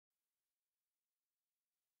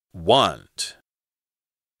Want.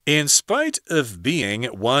 In spite of being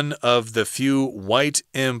one of the few white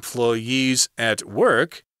employees at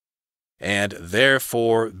work, and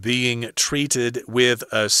therefore being treated with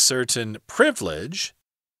a certain privilege,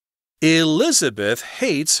 Elizabeth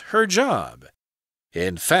hates her job.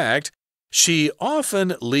 In fact, she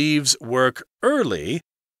often leaves work early,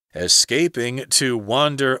 escaping to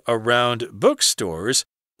wander around bookstores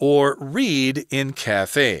or read in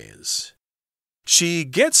cafes. She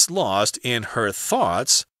gets lost in her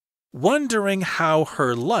thoughts, wondering how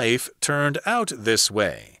her life turned out this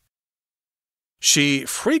way. She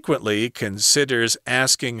frequently considers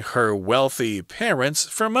asking her wealthy parents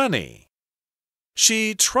for money.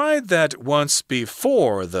 She tried that once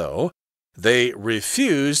before, though. They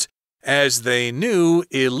refused as they knew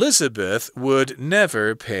Elizabeth would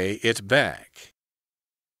never pay it back.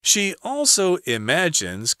 She also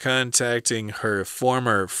imagines contacting her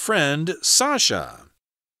former friend, Sasha.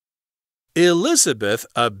 Elizabeth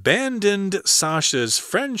abandoned Sasha's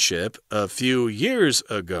friendship a few years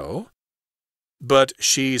ago, but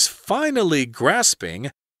she's finally grasping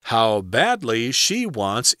how badly she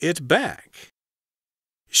wants it back.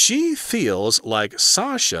 She feels like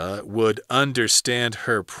Sasha would understand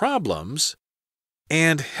her problems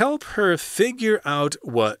and help her figure out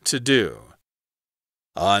what to do.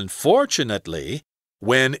 Unfortunately,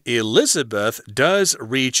 when Elizabeth does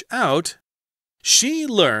reach out, she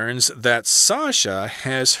learns that Sasha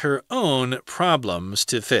has her own problems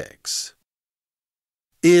to fix.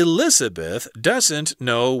 Elizabeth doesn't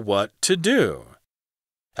know what to do.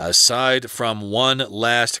 Aside from one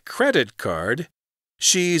last credit card,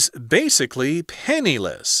 she's basically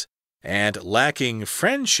penniless and lacking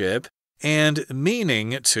friendship and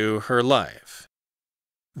meaning to her life.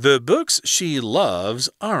 The books she loves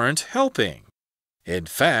aren't helping. In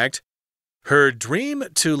fact, her dream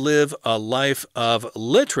to live a life of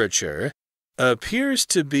literature appears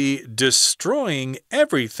to be destroying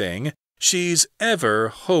everything she's ever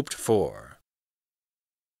hoped for.